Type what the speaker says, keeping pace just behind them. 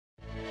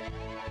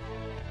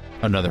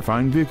Another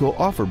fine vehicle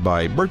offered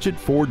by Burchett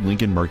Ford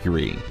Lincoln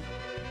Mercury.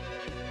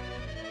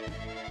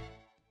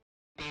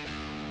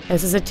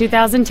 This is a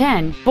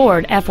 2010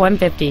 Ford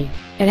F-150.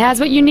 It has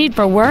what you need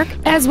for work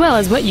as well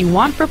as what you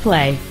want for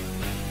play.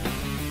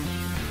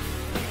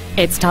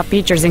 Its top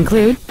features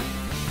include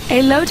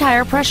a low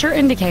tire pressure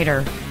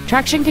indicator,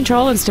 traction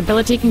control and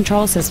stability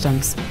control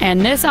systems,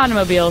 and this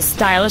automobile's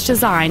stylish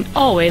design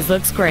always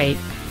looks great.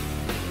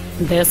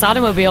 This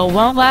automobile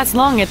won't last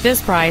long at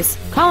this price.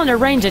 Call and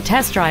arrange a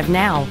test drive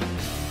now.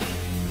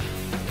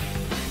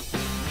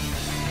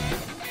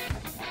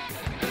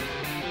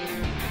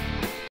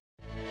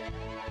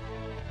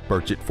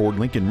 Burchett Ford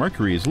Lincoln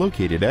Mercury is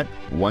located at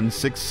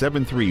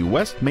 1673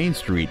 West Main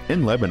Street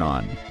in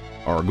Lebanon.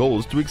 Our goal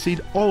is to exceed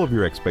all of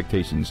your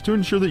expectations to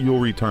ensure that you'll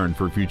return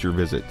for future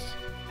visits.